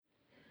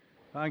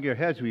Bow your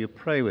heads, will you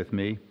pray with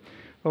me?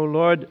 O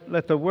Lord,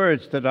 let the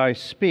words that I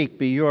speak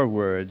be your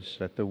words.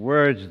 Let the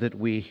words that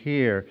we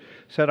hear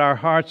set our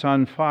hearts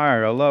on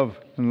fire, a love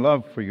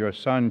for your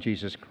Son,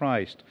 Jesus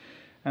Christ,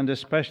 and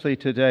especially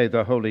today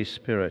the Holy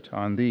Spirit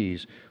on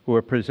these who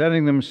are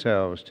presenting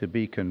themselves to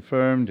be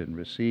confirmed and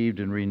received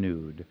and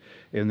renewed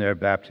in their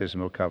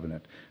baptismal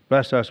covenant.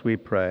 Bless us, we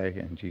pray,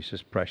 in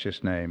Jesus'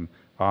 precious name.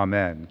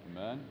 Amen.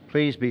 Amen.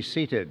 Please be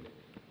seated.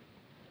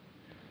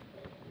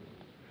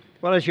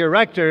 Well, as your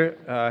rector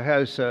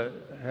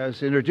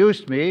has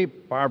introduced me,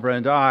 Barbara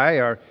and I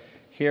are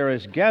here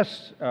as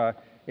guests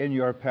in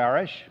your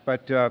parish,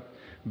 but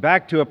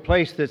back to a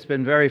place that's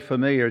been very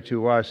familiar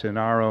to us in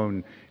our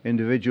own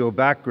individual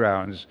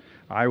backgrounds.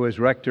 I was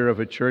rector of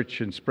a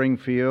church in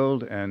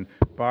Springfield, and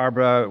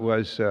Barbara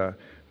was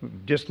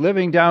just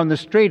living down the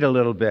street a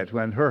little bit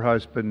when her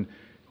husband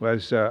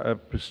was a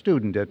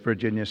student at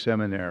Virginia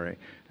Seminary.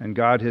 And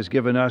God has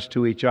given us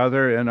to each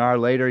other in our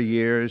later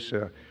years,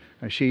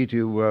 she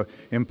to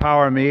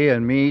empower me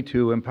and me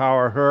to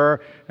empower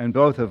her, and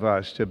both of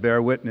us to bear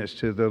witness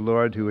to the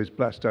Lord who has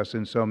blessed us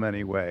in so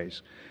many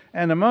ways.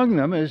 And among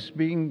them is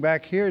being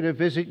back here to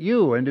visit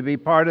you and to be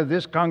part of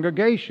this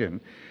congregation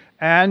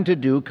and to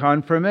do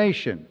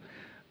confirmation.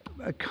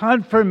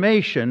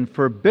 Confirmation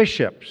for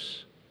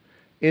bishops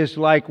is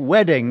like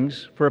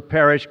weddings for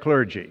parish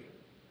clergy.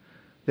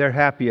 They're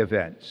happy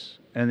events,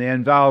 and they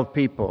involve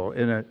people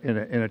in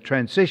a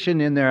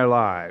transition in their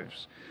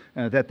lives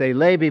that they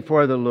lay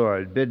before the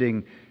Lord,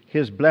 bidding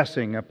His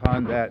blessing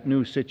upon that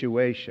new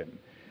situation.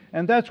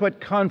 And that's what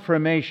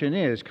confirmation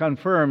is.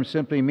 Confirm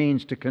simply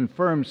means to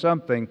confirm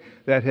something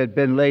that had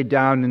been laid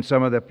down in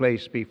some other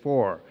place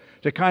before,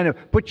 to kind of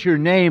put your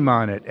name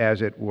on it,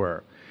 as it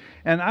were.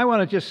 And I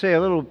want to just say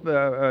a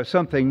little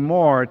something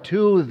more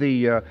to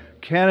the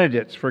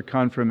candidates for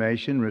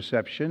confirmation,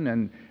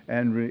 reception,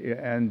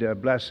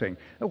 and blessing.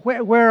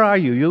 Where are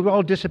you? You've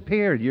all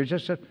disappeared. You're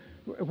just...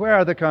 Where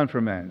are the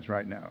confirmands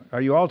right now?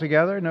 Are you all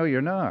together? No,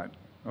 you're not.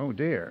 Oh,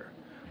 dear.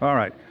 All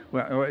right.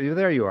 Well,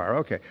 there you are.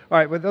 Okay. All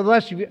right. But the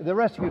rest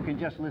of you can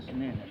just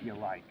listen in if you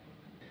like.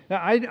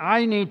 Now,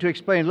 I need to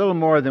explain a little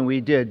more than we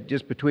did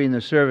just between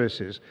the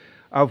services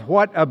of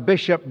what a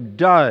bishop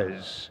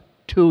does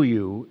to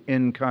you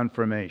in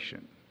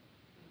confirmation.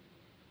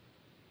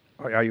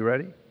 Are you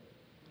ready?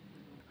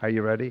 Are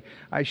you ready?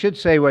 I should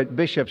say what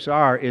bishops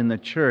are in the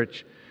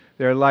church.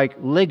 They're like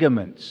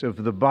ligaments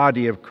of the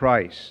body of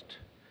Christ.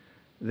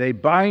 They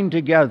bind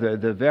together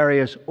the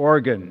various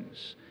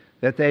organs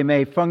that they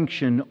may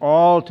function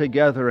all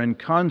together in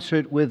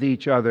concert with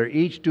each other,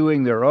 each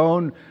doing their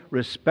own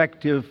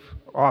respective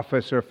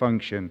office or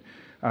function,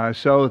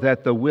 so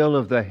that the will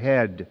of the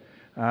head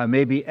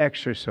may be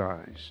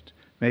exercised.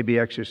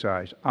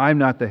 I'm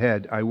not the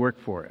head, I work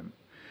for him.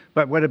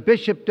 But what a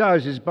bishop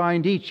does is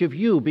bind each of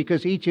you,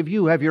 because each of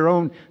you have your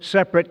own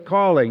separate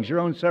callings,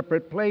 your own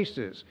separate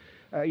places,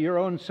 your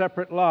own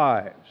separate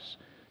lives,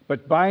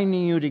 but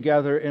binding you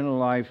together in a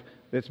life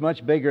that's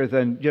much bigger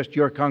than just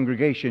your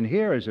congregation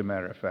here, as a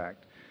matter of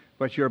fact,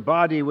 but your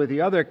body with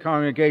the other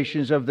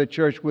congregations of the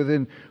church with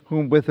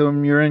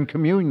whom you're in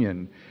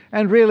communion,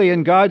 and really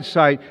in God's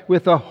sight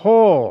with the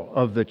whole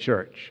of the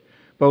church,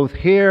 both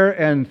here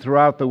and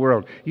throughout the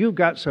world. You've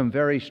got some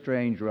very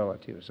strange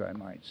relatives, I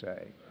might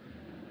say,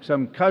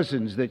 some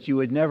cousins that you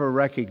would never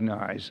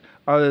recognize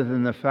other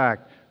than the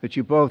fact that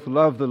you both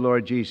love the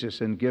Lord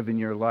Jesus and given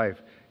your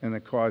life in the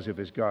cause of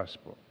His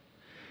gospel.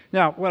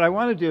 Now, what I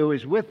want to do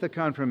is, with the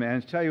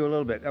confirmands, tell you a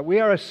little bit.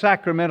 We are a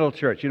sacramental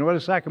church. You know what a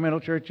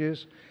sacramental church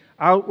is?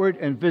 Outward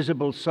and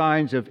visible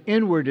signs of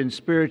inward and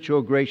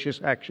spiritual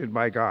gracious action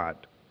by God.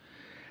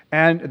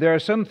 And there are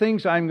some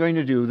things I'm going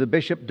to do, the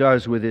bishop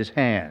does with his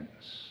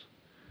hands.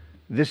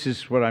 This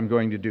is what I'm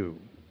going to do.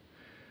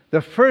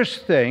 The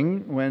first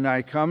thing, when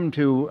I come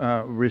to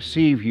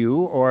receive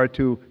you or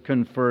to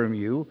confirm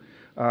you,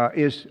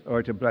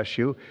 or to bless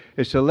you,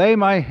 is to lay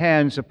my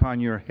hands upon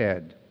your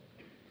head.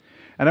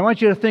 And I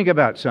want you to think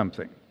about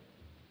something.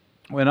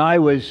 When I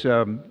was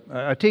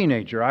a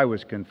teenager, I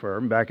was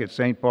confirmed back at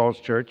St.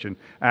 Paul's Church in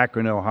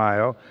Akron,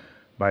 Ohio,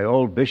 by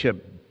old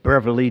Bishop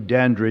Beverly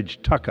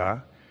Dandridge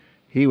Tucker.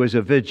 He was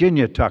a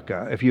Virginia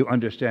Tucker, if you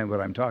understand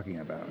what I'm talking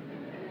about.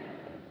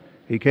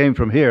 He came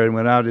from here and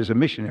went out as a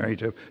missionary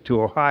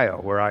to Ohio,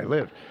 where I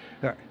lived.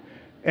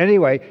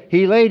 Anyway,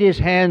 he laid his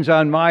hands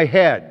on my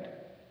head.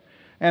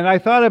 And I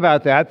thought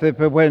about that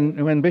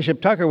when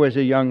Bishop Tucker was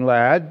a young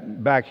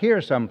lad, back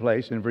here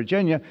someplace in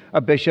Virginia,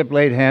 a bishop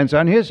laid hands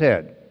on his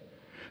head,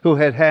 who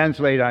had hands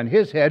laid on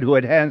his head, who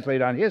had hands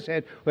laid on his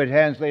head, who had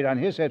hands laid on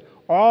his head,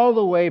 all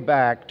the way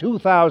back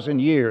 2,000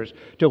 years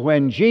to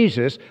when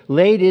Jesus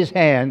laid His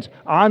hands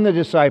on the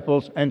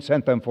disciples and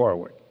sent them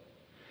forward.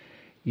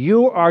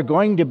 You are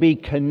going to be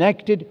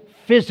connected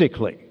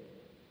physically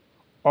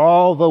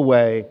all the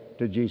way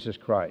to Jesus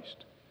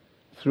Christ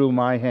through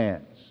my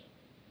hands.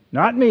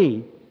 Not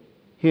me,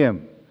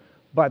 Him,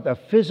 but the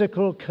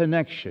physical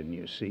connection,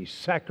 you see,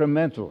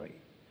 sacramentally.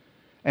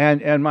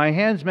 And my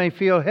hands may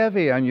feel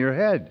heavy on your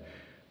head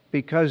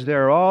because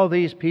there are all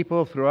these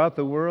people throughout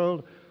the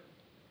world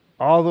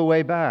all the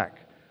way back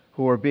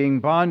who are being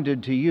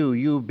bonded to you,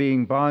 you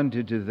being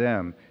bonded to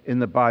them in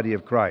the body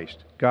of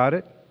Christ. Got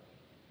it?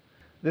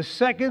 The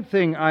second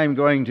thing I'm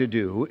going to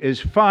do is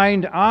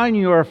find on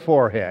your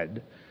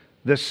forehead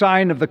the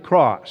sign of the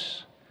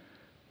cross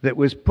that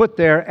was put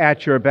there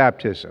at your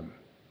baptism,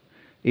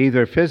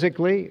 either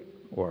physically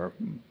or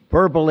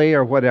verbally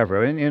or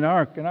whatever. In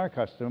our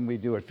custom, we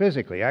do it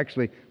physically.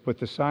 Actually, put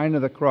the sign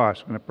of the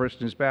cross when a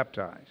person is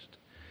baptized.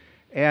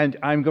 And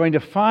I'm going to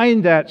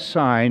find that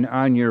sign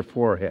on your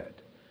forehead.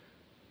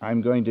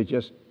 I'm going to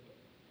just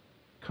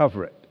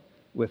cover it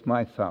with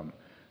my thumb.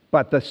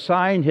 But the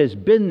sign has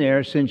been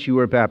there since you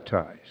were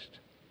baptized.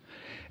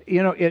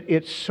 You know,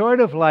 it's sort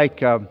of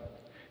like, you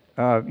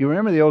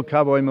remember the old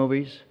cowboy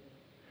movies?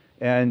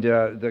 And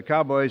the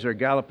cowboys are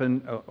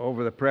galloping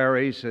over the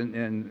prairies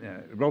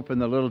and roping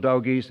the little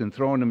doggies and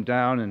throwing them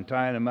down and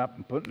tying them up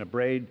and putting a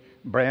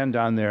brand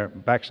on their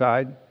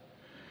backside.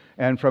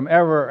 And from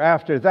ever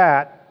after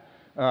that,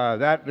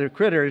 the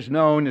critters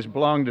known as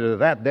belong to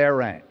their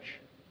ranch.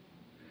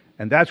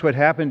 And that's what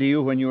happened to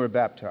you when you were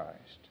baptized.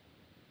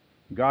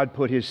 God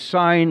put His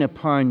sign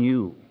upon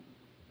you.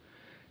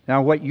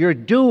 Now what you're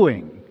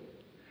doing,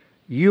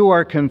 you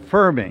are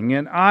confirming,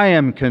 and I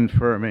am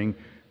confirming,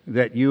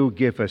 that you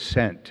give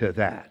assent to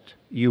that.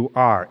 You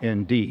are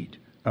indeed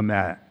a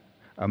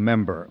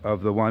member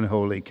of the one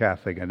holy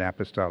Catholic and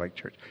Apostolic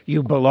Church.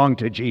 You belong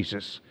to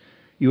Jesus.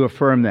 You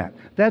affirm that.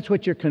 That's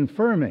what you're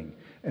confirming.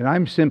 And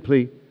I'm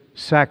simply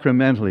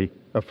sacramentally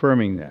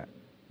affirming that.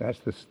 That's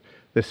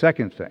the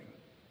second thing.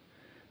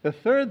 The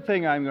third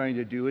thing I'm going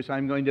to do is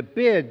I'm going to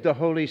bid the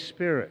Holy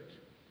Spirit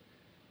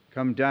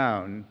come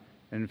down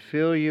and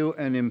fill you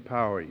and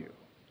empower you.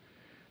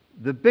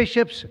 The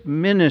bishop's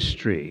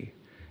ministry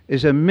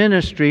is a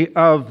ministry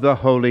of the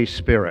Holy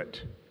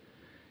Spirit.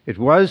 It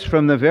was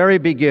from the very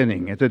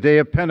beginning, at the day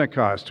of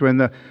Pentecost, when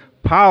the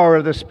power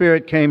of the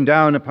Spirit came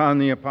down upon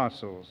the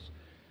apostles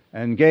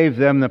and gave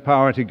them the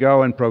power to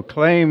go and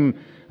proclaim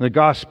the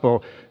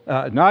gospel,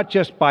 not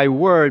just by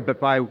word, but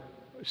by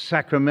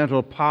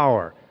sacramental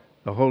power,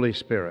 the Holy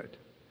Spirit.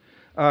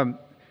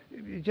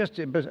 Just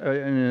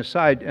an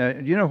aside,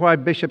 do you know why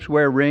bishops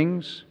wear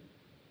rings?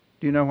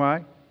 Do you know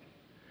why?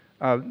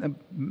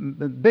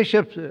 The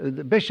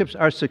bishops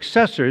are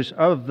successors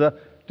of the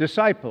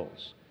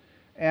disciples.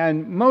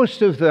 And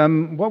most of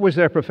them, what was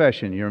their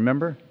profession? You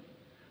remember?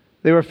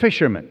 They were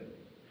fishermen.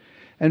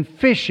 And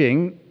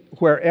fishing,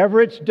 wherever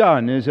it's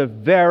done, is a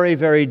very,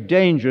 very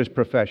dangerous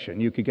profession.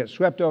 You could get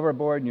swept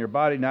overboard and your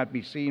body not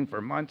be seen for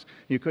months.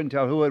 You couldn't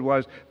tell who it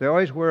was. They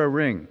always wear a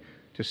ring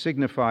to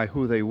signify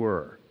who they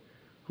were.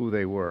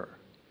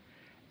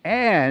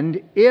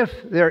 And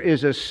if there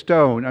is a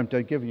stone, I'm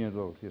giving you a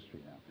little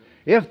history now.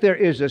 If there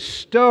is a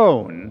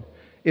stone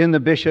in the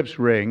bishop's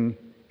ring,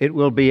 it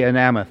will be an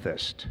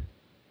amethyst,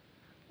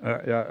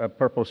 a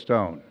purple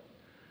stone.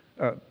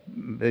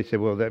 They say,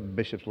 well, that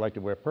bishops like to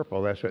wear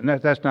purple. That's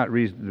right. That's not the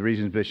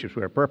reason bishops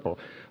wear purple.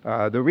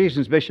 The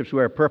reasons bishops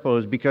wear purple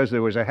is because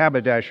there was a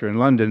haberdasher in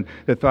London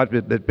that thought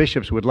that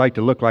bishops would like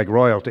to look like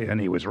royalty,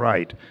 and he was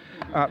right.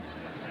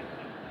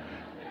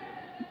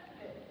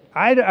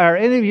 Are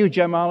any of you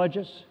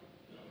gemologists?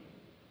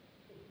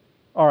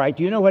 All right,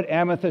 do you know what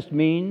amethyst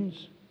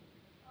means?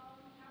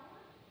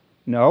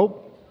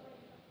 No.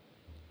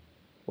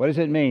 What does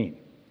it mean?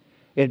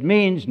 It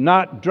means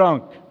not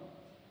drunk.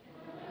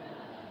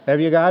 Have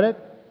you got it?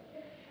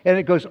 And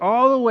it goes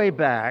all the way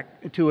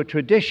back to a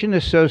tradition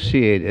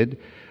associated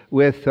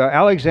with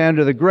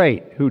Alexander the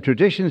Great, who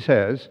tradition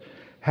says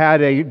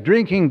had a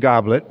drinking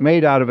goblet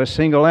made out of a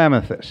single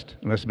amethyst.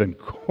 It must have been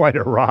quite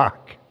a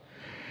rock.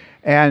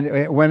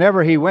 And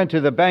whenever he went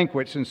to the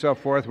banquets and so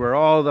forth, where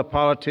all the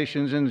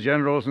politicians and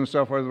generals and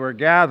so forth were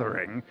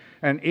gathering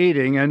and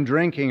eating and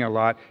drinking a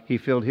lot, he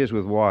filled his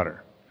with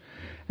water.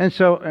 And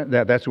so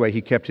that's the way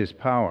he kept his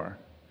power.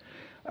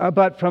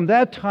 But from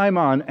that time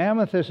on,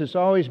 amethyst has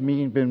always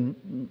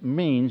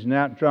means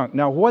not drunk.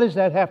 Now, what does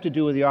that have to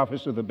do with the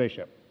office of the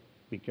bishop?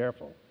 Be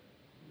careful.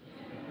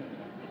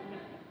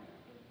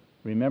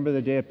 Remember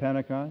the day of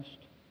Pentecost?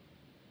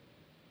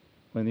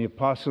 When the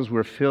apostles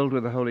were filled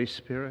with the Holy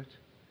Spirit?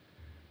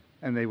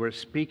 And they were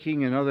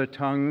speaking in other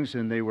tongues,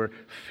 and they were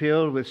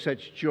filled with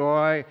such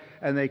joy,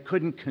 and they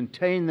couldn't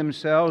contain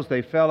themselves.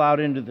 They fell out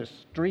into the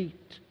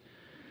street.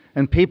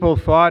 And people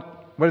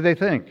thought, what do they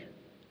think?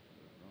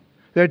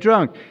 They're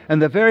drunk. And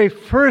the very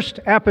first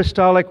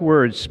apostolic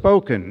words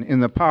spoken in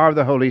the power of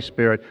the Holy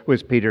Spirit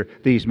was Peter,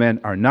 these men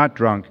are not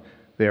drunk,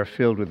 they are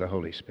filled with the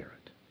Holy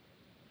Spirit.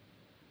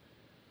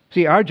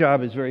 See, our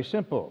job is very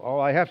simple. All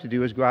I have to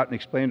do is go out and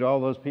explain to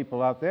all those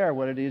people out there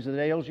what it is that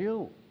ails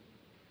you.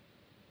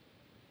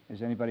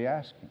 Is anybody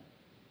asking?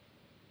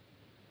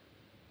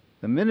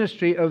 The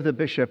ministry of the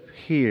bishop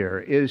here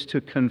is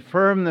to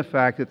confirm the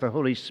fact that the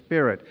Holy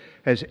Spirit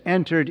has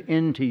entered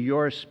into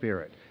your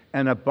spirit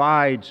and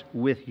abides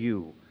with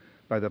you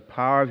by the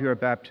power of your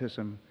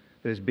baptism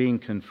that is being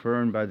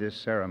confirmed by this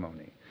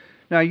ceremony.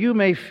 Now, you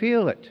may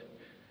feel it.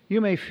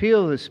 You may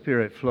feel the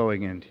Spirit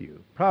flowing into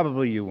you.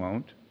 Probably you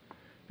won't,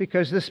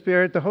 because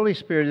the Holy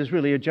Spirit is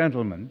really a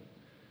gentleman.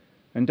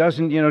 and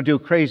doesn't, do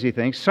crazy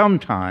things.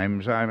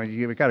 Sometimes,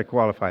 you've got to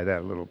qualify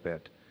that a little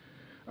bit.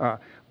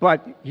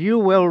 But you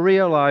will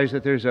realize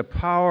that there's a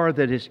power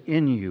that is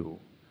in you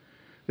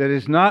that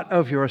is not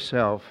of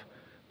yourself,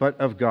 but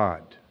of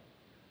God,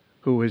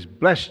 who has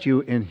blessed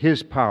you in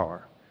His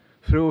power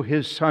through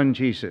His Son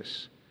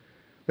Jesus,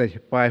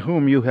 by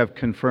whom you have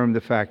confirmed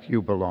the fact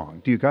you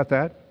belong. Do you got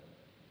that?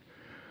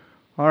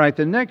 All right,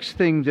 the next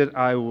thing that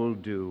I will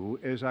do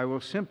is I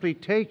will simply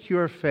take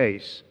your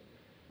face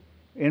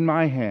in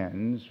my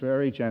hands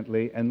very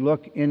gently and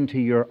look into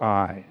your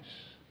eyes.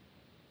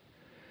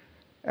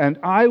 And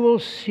I will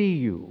see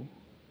you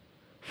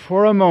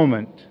for a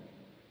moment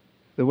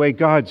the way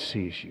God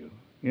sees you.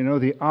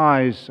 The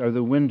eyes are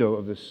the window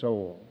of the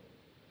soul.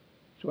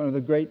 It's one of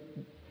the great...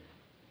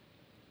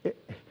 It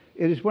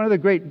is one of the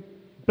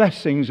great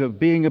blessings of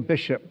being a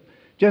bishop,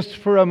 just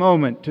for a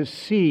moment to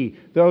see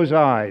those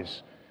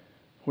eyes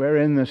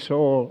wherein the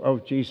soul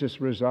of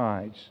Jesus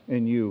resides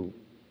in you.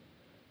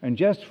 And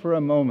just for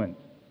a moment,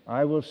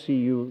 I will see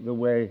you the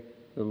way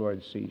the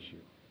Lord sees you.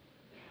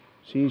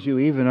 Sees you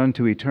even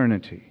unto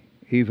eternity.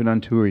 Even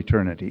unto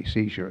eternity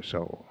sees your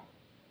soul.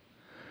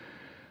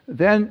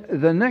 Then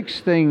the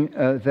next thing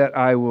that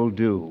I will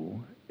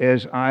do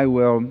is I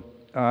will...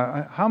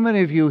 how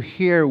many of you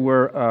here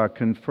were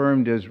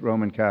confirmed as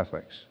Roman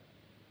Catholics?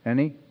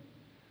 Any?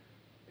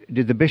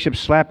 Did the bishop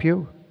slap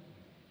you?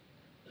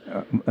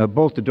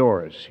 Bolt the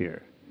doors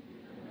here.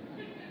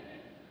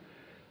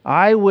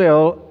 I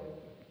will,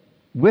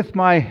 with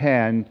my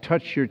hand,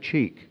 touch your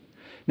cheek.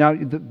 Now,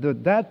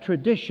 that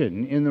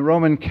tradition in the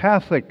Roman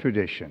Catholic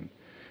tradition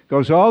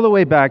goes all the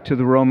way back to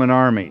the Roman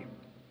army.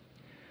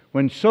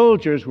 When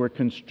soldiers were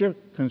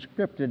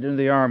conscripted into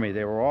the army,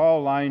 they were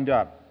all lined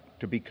up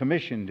to be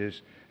commissioned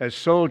as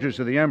soldiers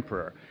of the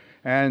emperor.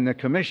 And the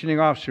commissioning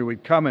officer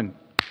would come and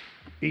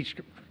each...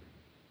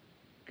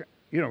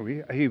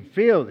 he'd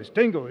feel this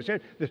tingle,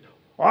 this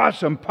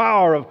awesome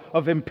power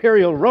of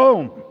imperial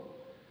Rome.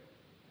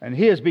 And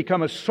he has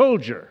become a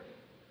soldier,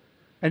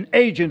 an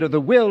agent of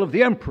the will of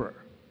the emperor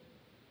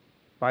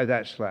by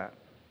that slap.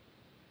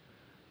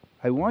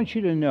 I want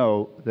you to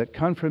know that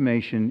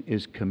confirmation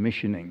is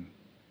commissioning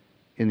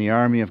in the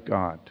army of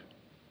God.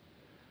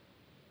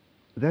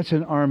 That's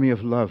an army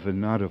of love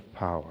and not of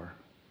power,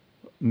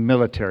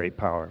 military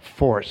power,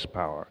 force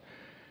power.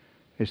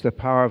 It's the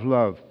power of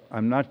love.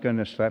 I'm not going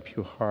to slap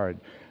you hard,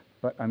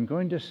 but I'm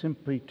going to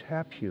simply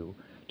tap you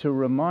to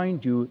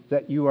remind you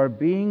that you are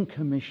being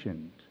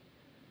commissioned.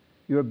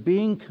 You're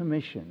being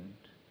commissioned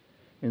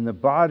in the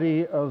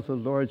body of the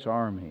Lord's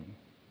army.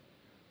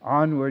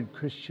 Onward,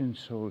 Christian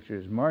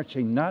soldiers,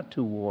 marching not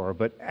to war,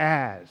 but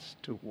as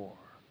to war.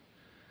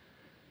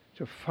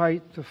 To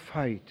fight the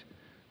fight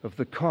of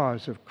the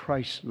cause of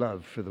Christ's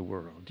love for the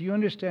world. Do you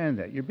understand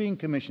that? You're being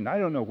commissioned. I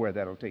don't know where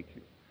that'll take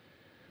you.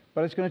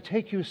 But it's going to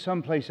take you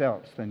someplace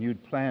else than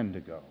you'd planned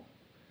to go.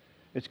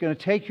 It's going to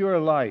take your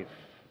life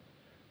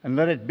and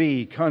let it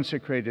be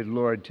consecrated,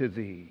 Lord, to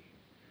Thee.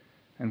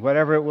 And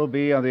whatever it will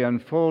be on the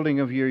unfolding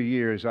of your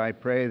years, I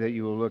pray that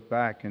you will look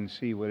back and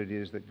see what it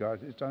is that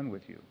God has done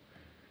with you.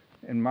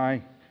 In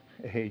my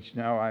age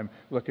now, I'm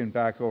looking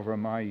back over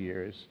my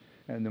years,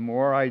 and the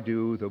more I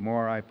do, the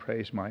more I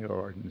praise my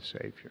Lord and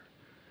Savior.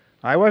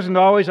 I wasn't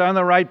always on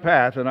the right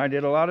path, and I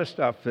did a lot of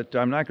stuff that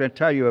I'm not going to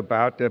tell you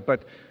about,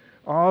 but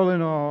all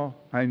in all,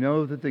 I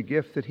know that the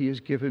gift that He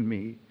has given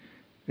me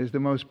is the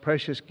most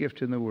precious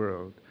gift in the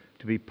world,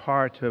 to be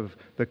part of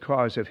the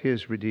cause of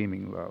His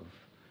redeeming love,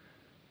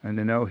 and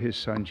to know His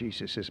Son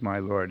Jesus is my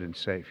Lord and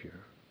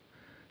Savior.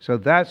 So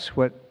that's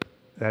what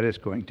that is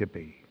going to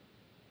be.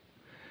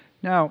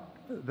 Now,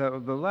 the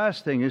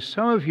last thing is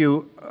some of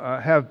you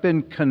have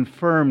been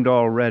confirmed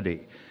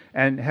already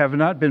and have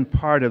not been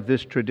part of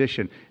this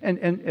tradition.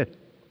 And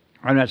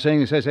I'm not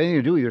saying this has anything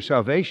to do with your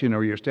salvation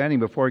or your standing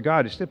before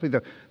God. It's simply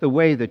the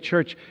way the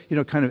church,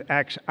 kind of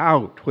acts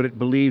out what it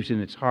believes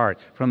in its heart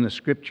from the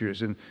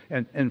Scriptures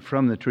and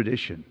from the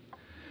tradition.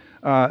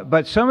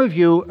 But some of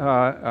you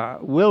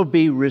will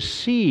be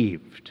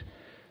received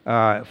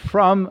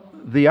from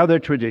the other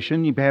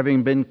tradition,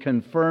 having been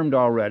confirmed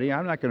already.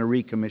 I'm not going to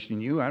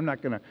recommission you. I'm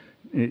not going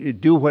to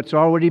do what's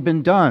already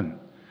been done.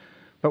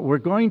 But we're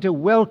going to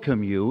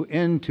welcome you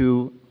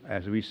into,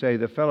 as we say,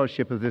 the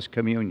fellowship of this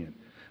communion.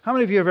 How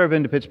many of you have ever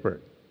been to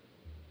Pittsburgh?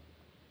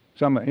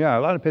 Yeah,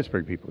 a lot of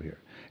Pittsburgh people here.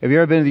 Have you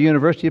ever been to the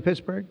University of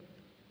Pittsburgh?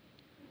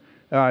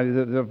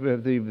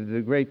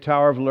 The great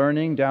Tower of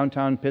Learning,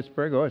 downtown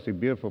Pittsburgh. Oh, it's a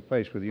beautiful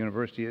place where the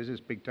university is,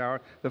 this big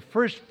tower. The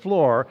first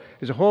floor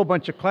is a whole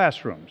bunch of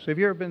classrooms. Have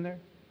you ever been there?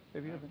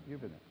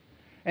 You've been there.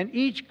 And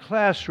each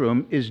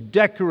classroom is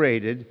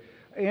decorated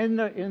in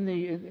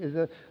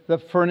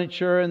the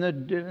furniture and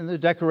the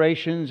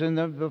decorations and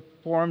the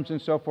forms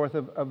and so forth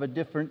of a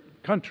different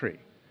country.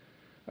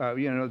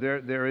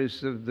 There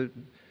is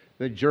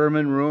the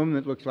German room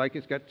that looks like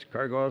it's got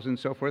gargoyles and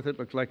so forth. It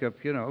looks like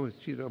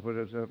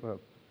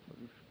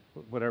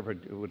whatever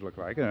it would look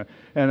like. And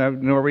a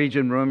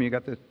Norwegian room, you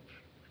got the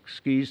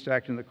skis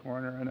stacked in the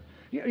corner. And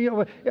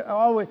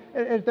always,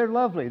 they're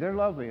lovely. They're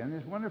lovely, and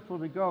it's wonderful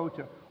to go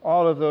to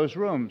all of those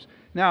rooms.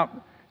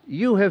 Now,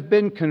 you have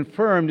been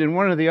confirmed in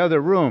one of the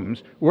other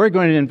rooms. We're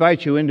going to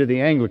invite you into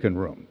the Anglican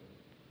room.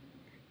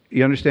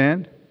 You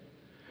understand?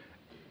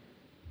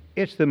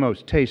 It's the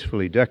most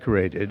tastefully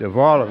decorated of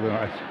all of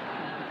them.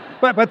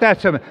 But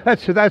that's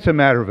a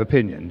matter of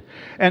opinion.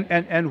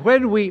 And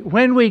when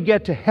we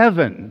get to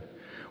heaven,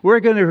 we're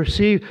going to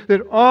receive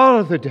that all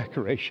of the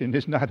decoration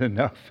is not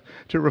enough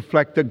to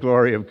reflect the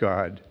glory of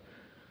God,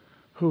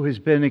 who has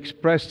been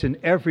expressed in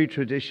every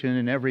tradition,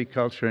 in every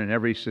culture, in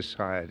every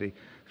society,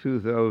 through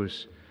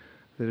those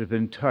that have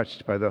been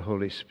touched by the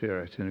Holy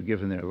Spirit and have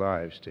given their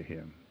lives to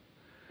Him.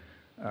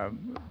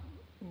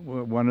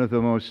 One of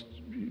the most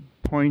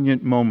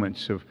poignant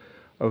moments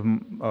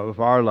of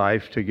our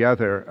life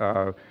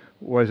together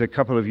was a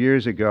couple of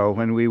years ago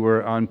when we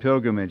were on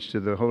pilgrimage to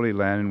the Holy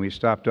Land, and we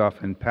stopped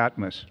off in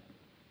Patmos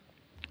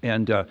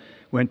and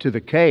went to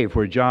the cave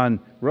where John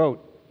wrote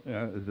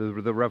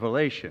the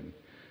Revelation.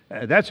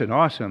 That's an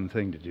awesome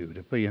thing to do,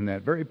 to be in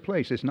that very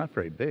place. It's not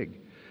very big.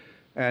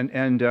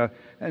 And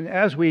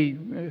as we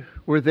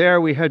were there,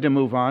 we had to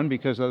move on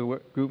because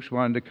other groups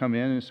wanted to come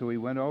in, and so we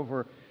went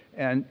over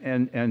and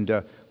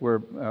we're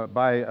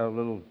by a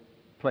little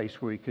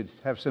place where we could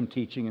have some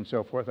teaching and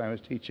so forth. I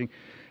was teaching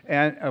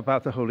and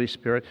about the Holy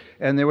Spirit,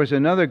 and there was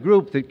another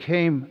group that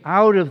came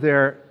out of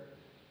there,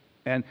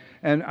 and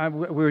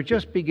we were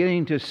just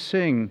beginning to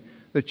sing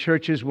the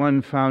Church's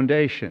One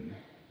Foundation,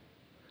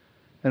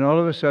 and all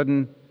of a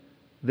sudden,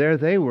 there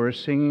they were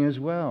singing as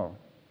well.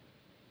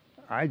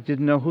 I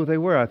didn't know who they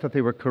were. I thought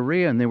they were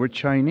Korean. They were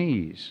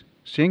Chinese,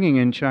 singing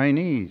in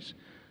Chinese.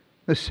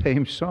 The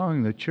same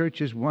song, the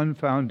Church's One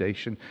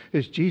Foundation,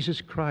 is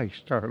Jesus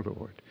Christ our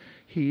Lord.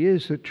 He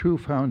is the true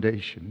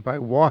foundation by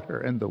water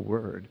and the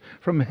Word.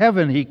 From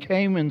heaven He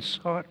came and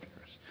sought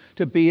us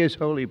to be His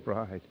holy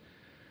bride.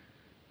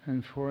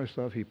 And for His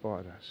love He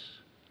bought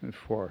us. And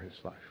for His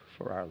life,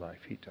 for our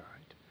life, He died.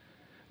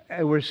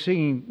 And we're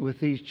singing with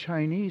these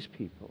Chinese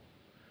people,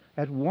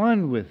 at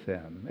one with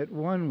them, at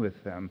one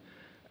with them.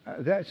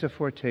 That's a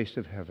foretaste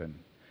of heaven.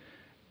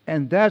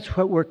 And that's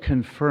what we're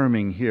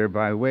confirming here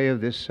by way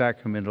of this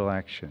sacramental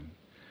action.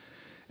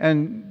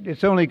 And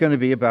it's only going to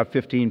be about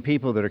 15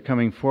 people that are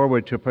coming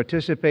forward to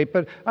participate,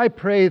 but I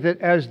pray that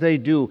as they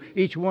do,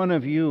 each one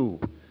of you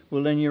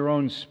will in your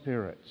own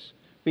spirits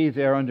be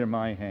there under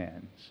my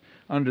hands,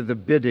 under the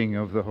bidding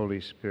of the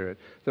Holy Spirit,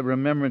 the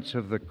remembrance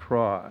of the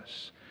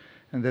cross,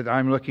 and that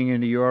I'm looking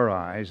into your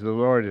eyes, the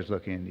Lord is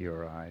looking into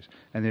your eyes,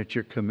 and that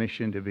you're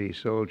commissioned to be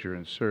soldier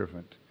and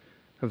servant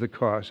of the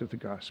cause of the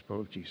gospel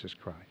of Jesus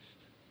Christ.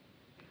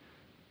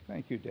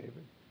 Thank you,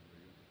 David.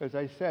 As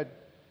I said,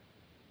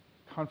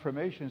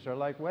 confirmations are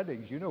like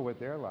weddings. You know what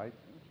they're like.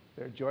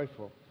 They're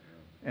joyful.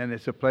 And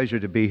it's a pleasure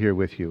to be here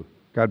with you.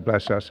 God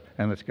bless us,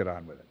 and let's get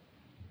on with it.